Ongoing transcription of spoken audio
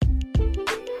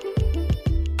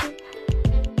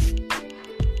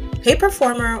Hey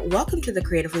performer, welcome to the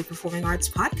Creatively Performing Arts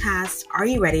podcast. Are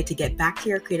you ready to get back to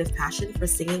your creative passion for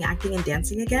singing, acting, and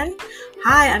dancing again?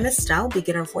 Hi, I'm Estelle,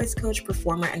 beginner voice coach,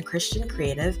 performer, and Christian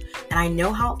creative, and I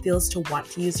know how it feels to want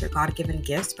to use your God-given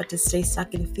gifts, but to stay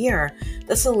stuck in fear.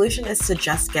 The solution is to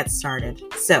just get started.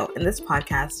 So, in this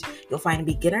podcast, you'll find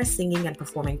beginner singing and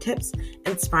performing tips,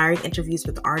 inspiring interviews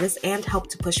with artists, and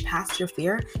help to push past your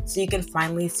fear so you can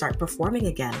finally start performing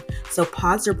again. So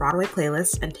pause your Broadway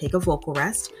playlist and take a vocal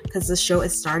rest, because the show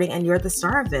is starting and you're the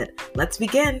star of it. Let's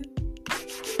begin.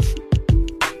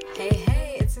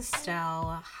 Hey, it's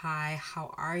Estelle. Hi,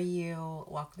 how are you?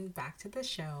 Welcome back to the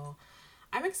show.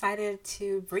 I'm excited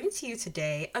to bring to you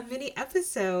today a mini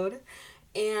episode.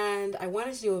 And I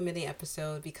wanted to do a mini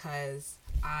episode because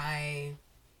I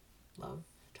love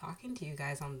talking to you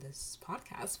guys on this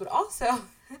podcast, but also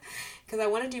because I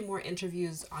want to do more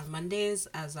interviews on Mondays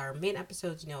as our main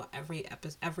episodes.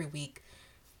 Every week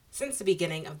since the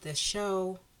beginning of this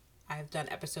show, I've done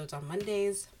episodes on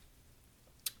Mondays.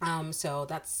 So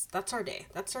that's our day.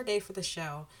 That's our day for the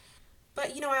show.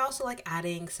 But I also like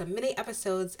adding some mini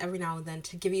episodes every now and then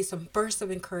to give you some bursts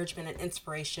of encouragement and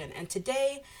inspiration. And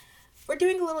today we're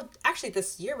doing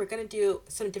this year, we're going to do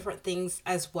some different things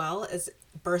as well as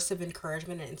bursts of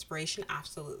encouragement and inspiration,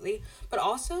 absolutely. But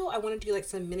also I want to do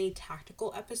some mini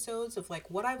tactical episodes of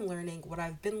what I'm learning, what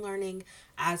I've been learning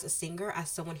as a singer, as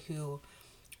someone who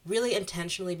really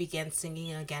intentionally began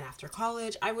singing again after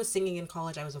college. I was singing in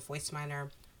college. I was a voice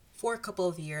minor for a couple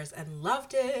of years and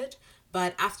loved it.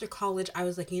 But after college, I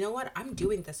was like, you know what? I'm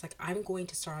doing this. I'm going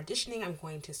to start auditioning. I'm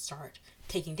going to start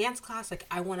taking dance class.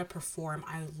 I want to perform.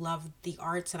 I love the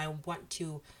arts and I want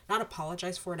to not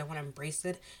apologize for it. I want to embrace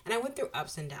it. And I went through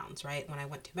ups and downs, right? When I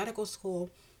went to medical school,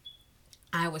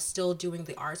 I was still doing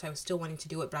the arts. I was still wanting to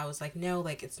do it, but I was like, no,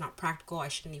 it's not practical. I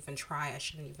shouldn't even try. I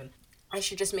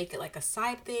should just make it a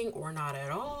side thing or not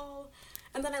at all.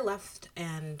 And then I left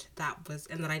and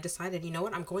then I decided, you know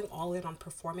what? I'm going all in on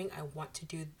performing. I want to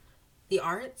do the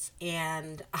arts,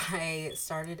 and I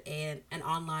started an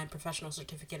online professional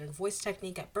certificate in voice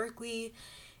technique at Berkeley,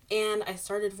 and I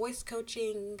started voice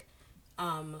coaching,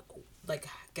 got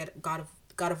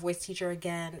a voice teacher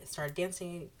again, started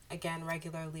dancing again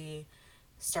regularly,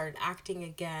 started acting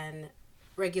again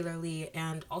regularly,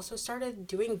 and also started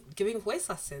giving voice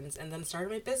lessons, and then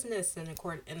started my business and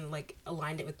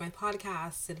aligned it with my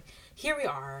podcasts, and here we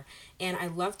are. And I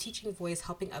love teaching voice,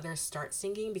 helping others start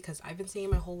singing, because I've been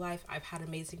singing my whole life. I've had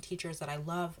amazing teachers that I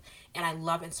love, and I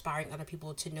love inspiring other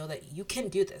people to know that you can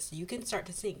do this. You can start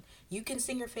to sing. You can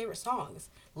sing your favorite songs.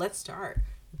 Let's start.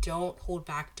 Don't hold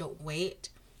back. Don't wait.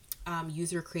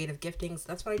 Use your creative giftings.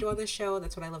 That's what I do on this show.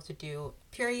 That's what I love to do.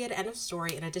 Period. End of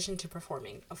story. In addition to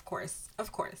performing, of course.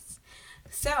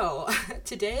 So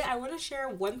today I want to share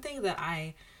one thing that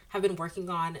I have been working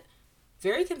on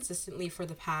very consistently for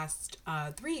the past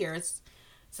 3 years,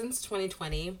 since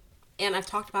 2020. And I've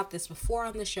talked about this before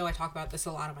on the show. I talk about this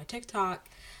a lot on my TikTok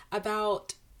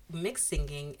about mixed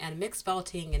singing and mixed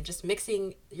belting and just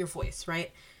mixing your voice,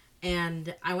 right?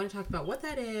 And I want to talk about what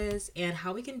that is and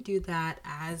how we can do that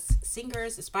as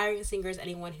singers, aspiring singers,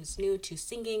 anyone who's new to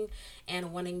singing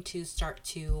and wanting to start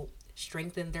to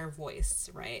strengthen their voice,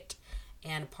 right?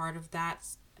 And part of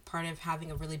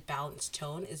having a really balanced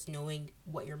tone is knowing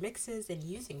what your mix is and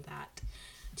using that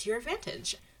to your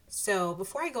advantage. So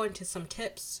before I go into some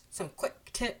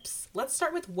quick tips, let's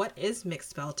start with what is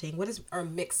mixed belting. Or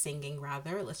mixed singing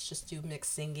rather. Let's just do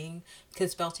mixed singing,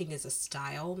 because belting is a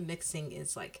style. Mixing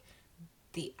is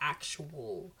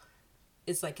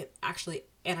actually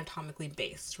anatomically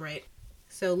based, right?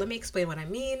 So let me explain what I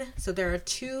mean. So there are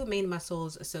two main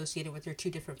muscles associated with your two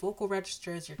different vocal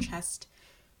registers: your chest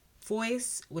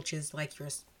voice, which is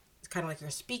it's kind of like your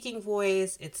speaking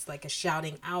voice. It's like a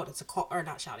shouting out. It's a call, or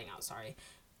not shouting out, sorry.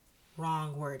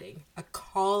 Wrong wording. A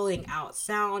calling out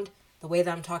sound. The way that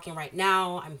I'm talking right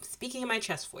now, I'm speaking in my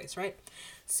chest voice, right?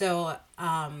 So,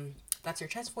 that's your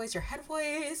chest voice. Your head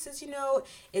voice, as you know,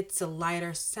 it's a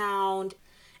lighter sound.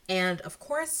 And of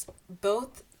course,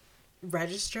 both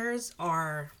registers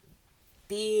are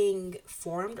being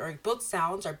formed, or both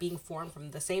sounds are being formed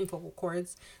from the same vocal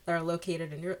cords that are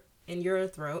located in your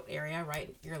throat area,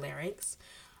 right? Your larynx.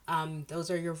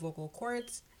 Those are your vocal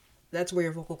cords. That's where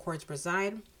your vocal cords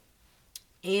reside.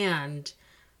 And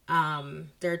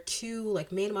there are two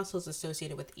main muscles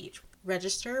associated with each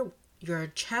register. Your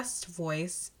chest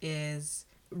voice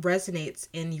resonates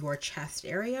in your chest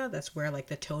area. That's where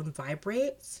the tone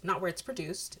vibrates, not where it's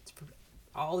produced.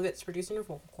 All of it's produced in your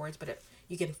vocal cords, but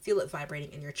you can feel it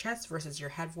vibrating in your chest, versus your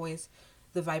head voice.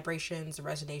 The vibrations, the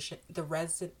resonation,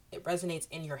 it resonates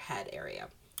in your head area.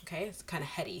 Okay, it's kind of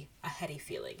a heady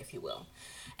feeling, if you will.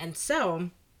 And so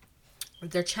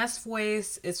Their chest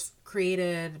voice is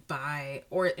created by,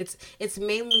 or it's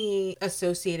mainly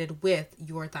associated with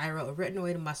your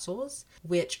thyroarytenoid muscles,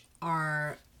 which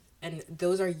are, and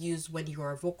those are used when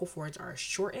your vocal cords are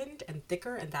shortened and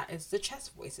thicker, and that is the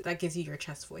chest voice. That gives you your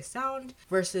chest voice sound,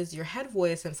 versus your head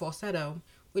voice and falsetto,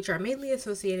 which are mainly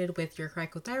associated with your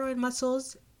cricothyroid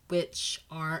muscles, which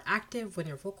are active when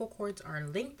your vocal cords are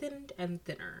lengthened and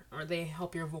thinner, or they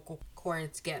help your vocal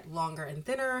cords get longer and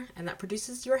thinner, and that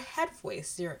produces your head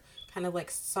voice, your kind of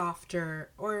like softer,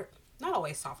 or not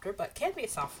always softer, but can be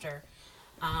softer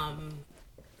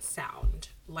sound,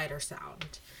 lighter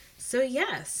sound. So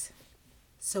yes.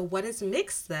 So what is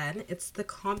mixed then? It's the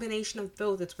combination of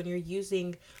both. It's when you're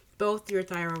using both your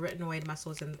thyroarytenoid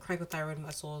muscles and the cricothyroid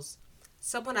muscles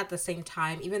somewhat at the same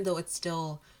time, even though it's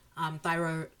still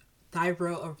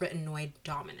thyroarytenoid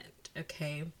dominant,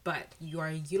 okay? But you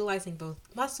are utilizing both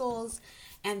muscles,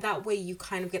 and that way you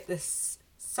kind of get this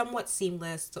somewhat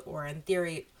seamless, or in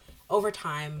theory, over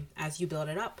time, as you build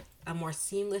it up, a more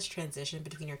seamless transition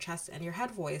between your chest and your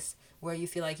head voice, where you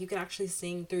feel like you can actually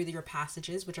sing through your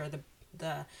passages, which are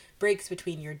the breaks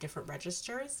between your different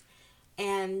registers,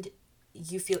 and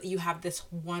you feel you have this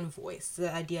one voice,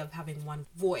 the idea of having one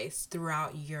voice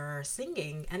throughout your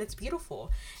singing, and it's beautiful.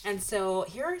 And so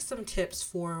here are some tips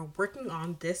for working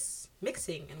on this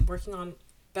mixing and working on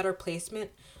better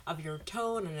placement of your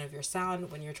tone and of your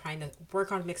sound when you're trying to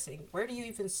work on mixing. Where do you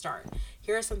even start?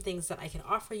 Here are some things that I can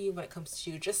offer you when it comes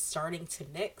to just starting to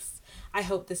mix. I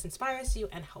hope this inspires you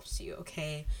and helps you,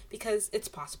 okay? Because it's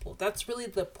possible. That's really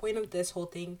the point of this whole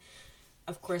thing.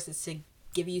 Of course, is to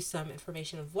give you some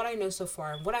information of what I know so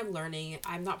far and what I'm learning.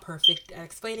 I'm not perfect at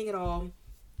explaining it all,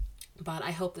 but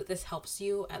I hope that this helps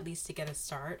you at least to get a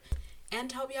start and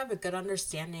to help you have a good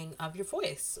understanding of your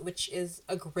voice, which is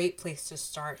a great place to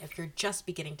start if you're just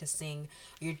beginning to sing,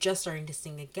 or you're just starting to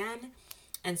sing again.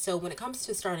 And so when it comes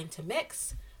to starting to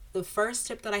mix, the first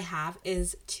tip that I have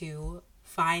is to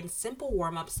find simple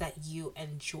warm-ups that you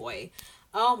enjoy.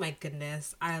 Oh my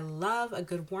goodness, I love a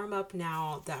good warm-up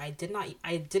now that I did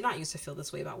not used to feel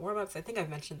this way about warm-ups. I think I've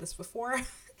mentioned this before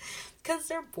because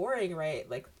they're boring, right?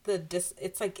 Like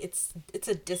it's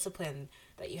a discipline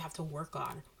that you have to work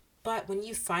on. But when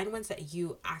you find ones that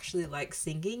you actually like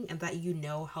singing and that you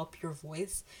know help your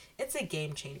voice, it's a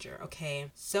game changer, okay?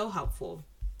 So helpful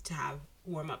to have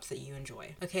warm-ups that you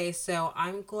enjoy. Okay, so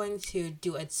I'm going to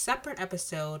do a separate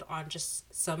episode on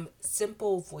just some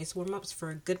simple voice warm-ups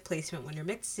for good placement when you're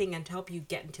mixing, and to help you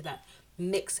get into that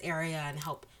mix area and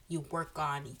help you work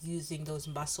on using those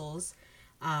muscles.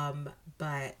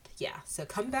 But yeah, so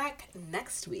come back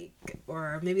next week,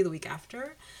 or maybe the week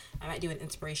after. I might do an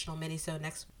inspirational mini-sode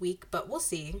next week, but we'll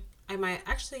see. I might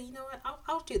actually, you know what,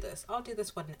 I'll do this. I'll do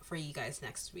this one for you guys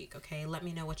next week, okay? Let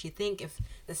me know what you think. If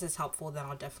this is helpful, then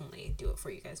I'll definitely do it for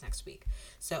you guys next week.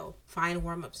 So find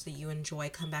warm-ups that you enjoy.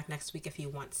 Come back next week if you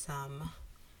want some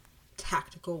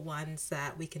tactical ones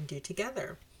that we can do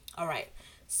together. All right,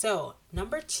 so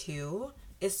number 2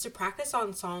 is to practice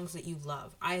on songs that you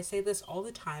love. I say this all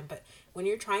the time, but when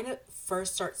you're trying to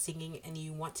first start singing and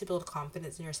you want to build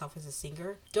confidence in yourself as a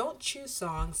singer, don't choose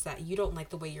songs that you don't like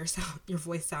the way your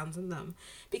voice sounds in them,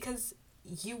 because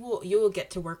you will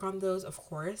get to work on those, of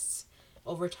course,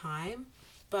 over time,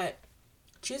 but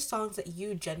choose songs that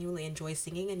you genuinely enjoy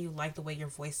singing and you like the way your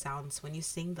voice sounds when you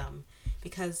sing them,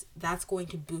 because that's going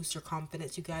to boost your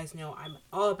confidence. You guys know I'm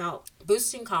all about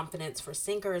boosting confidence for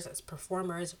singers. As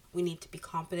performers, we need to be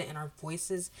confident in our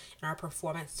voices and our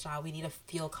performance style. We need to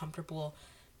feel comfortable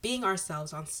being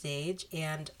ourselves on stage,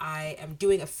 and I am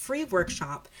doing a free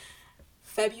workshop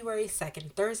February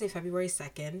 2nd, Thursday, February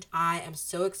 2nd. I am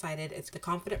so excited. It's the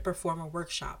Confident Performer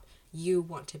Workshop. You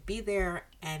want to be there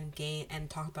and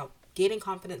talk about gaining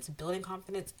confidence, building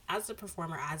confidence as a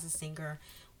performer, as a singer,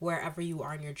 wherever you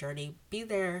are in your journey. Be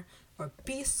there, or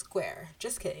be square.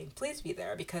 Just kidding. Please be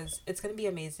there, because it's going to be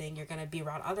amazing. You're going to be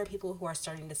around other people who are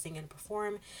starting to sing and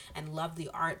perform and love the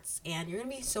arts, and you're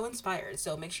going to be so inspired.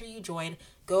 So make sure you join.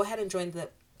 Go ahead and join the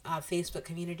Facebook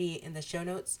community in the show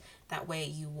notes. That way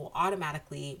you will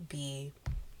automatically be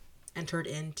entered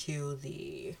into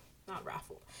the, not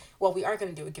raffle. Well, we are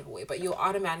going to do a giveaway, but you'll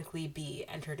automatically be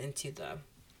entered into the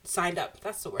signed up.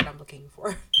 That's the word I'm looking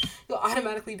for. You'll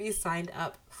automatically be signed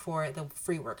up for the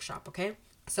free workshop, okay?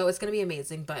 So it's going to be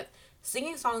amazing, but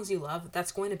singing songs you love,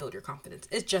 that's going to build your confidence.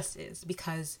 It just is,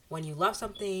 because when you love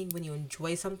something, when you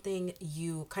enjoy something,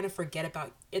 you kind of forget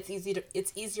about,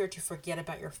 it's easier to forget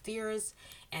about your fears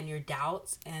and your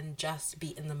doubts and just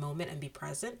be in the moment and be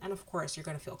present. And of course, you're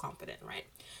going to feel confident, right?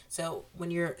 So when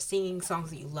you're singing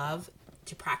songs that you love,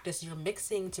 to practice your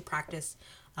mixing, to practice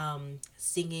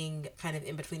singing kind of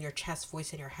in between your chest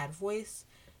voice and your head voice,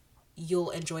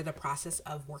 you'll enjoy the process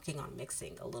of working on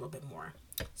mixing a little bit more.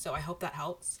 So I hope that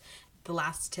helps. The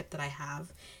last tip that I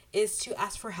have is to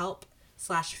ask for help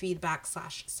 / feedback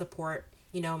 / support.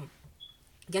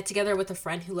 Get together with a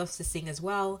friend who loves to sing as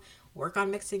well, work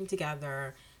on mixing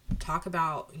together, talk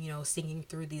about, singing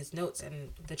through these notes and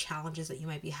the challenges that you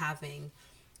might be having.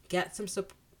 Get some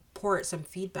support, some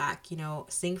feedback,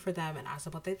 sing for them and ask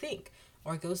them what they think,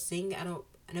 or go sing at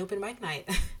an open mic night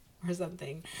or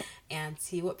something and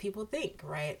see what people think,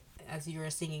 right? As you're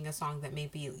singing a song that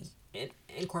maybe it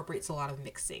incorporates a lot of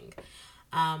mixing.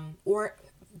 Or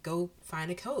go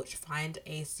find a coach, find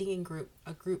a singing group,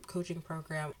 a group coaching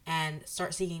program, and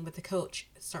start singing with the coach,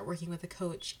 start working with the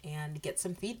coach and get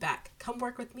some feedback. Come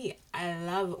work with me. I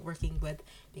love working with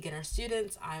beginner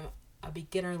students. I'm a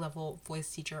beginner level voice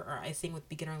teacher, or I sing with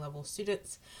beginner level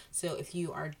students. So if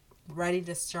you are ready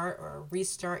to start or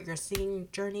restart your singing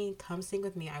journey, come sing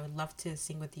with me. I would love to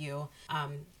sing with you.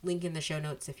 Link in the show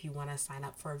notes if you want to sign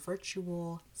up for a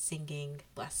virtual singing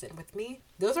lesson with me.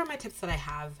 Those are my tips that I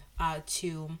have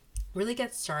to really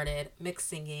get started mix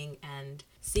singing and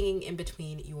singing in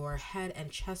between your head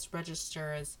and chest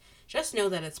registers. Just know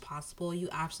that it's possible. You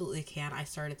absolutely can. I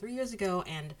started 3 years ago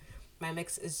and my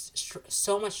mix is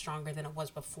so much stronger than it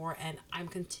was before, and I'm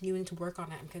continuing to work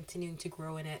on it. I'm continuing to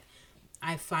grow in it.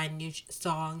 I find new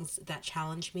songs that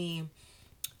challenge me,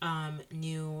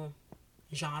 new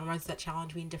genres that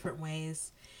challenge me in different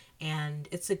ways. And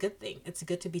it's a good thing. It's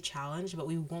good to be challenged, but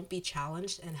we won't be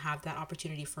challenged and have that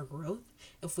opportunity for growth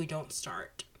if we don't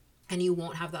start. And you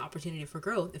won't have the opportunity for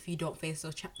growth if you don't face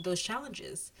those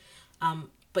challenges.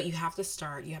 But you have to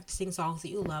start. You have to sing songs that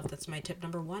you love. That's my tip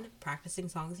number 1. Practicing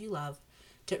songs you love.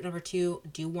 Tip number 2,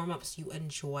 do warm-ups you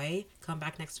enjoy. Come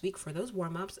back next week for those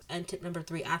warm-ups. And tip number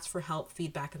 3, ask for help,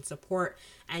 feedback, and support.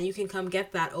 And you can come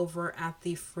get that over at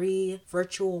the free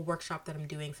virtual workshop that I'm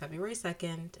doing February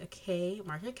 2nd. Okay,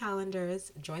 mark your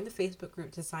calendars. Join the Facebook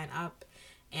group to sign up.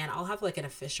 And I'll have like an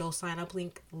official sign-up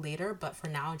link later. But for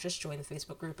now, just join the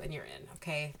Facebook group and you're in,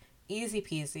 okay? Easy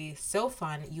peasy, so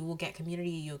fun. You will get community,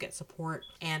 you'll get support,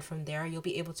 and from there you'll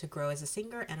be able to grow as a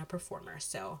singer and a performer.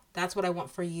 So that's what I want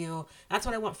for you. That's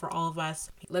what I want for all of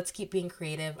us. Let's keep being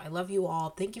creative. I love you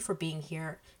all. Thank you for being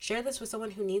here. Share this with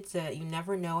someone who needs it. You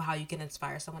never know how you can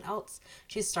inspire someone else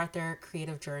to start their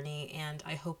creative journey, and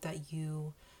I hope that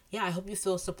I hope you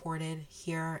feel supported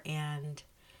here. And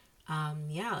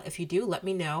if you do, let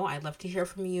me know. I'd love to hear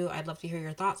from you. I'd love to hear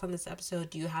your thoughts on this episode.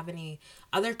 Do you have any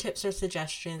other tips or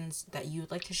suggestions that you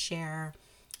would like to share?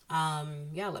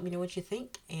 Let me know what you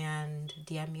think, and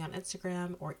DM me on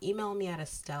Instagram or email me at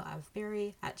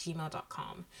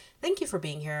estelleavberry@gmail.com. Thank you for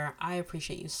being here. I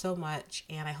appreciate you so much,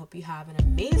 and I hope you have an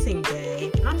amazing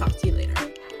day. I'll talk to you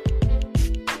later.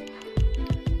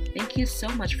 Thank you so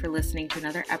much for listening to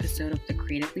another episode of the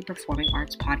Creatively Performing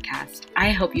Arts Podcast.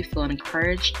 I hope you feel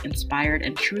encouraged, inspired,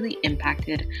 and truly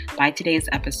impacted by today's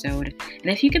episode. And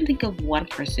if you can think of one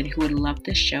person who would love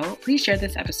this show, please share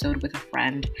this episode with a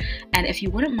friend. And if you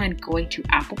wouldn't mind going to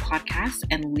Apple Podcasts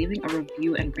and leaving a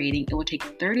review and rating, it will take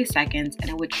 30 seconds and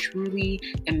it would truly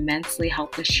immensely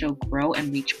help this show grow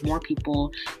and reach more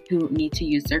people who need to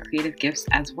use their creative gifts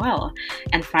as well.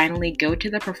 And finally, go to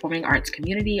the Performing Arts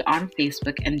community on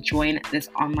Facebook and join this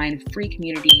online free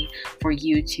community for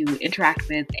you to interact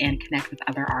with and connect with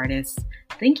other artists.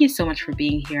 Thank you so much for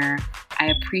being here. I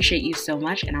appreciate you so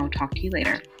much, and I will talk to you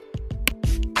later.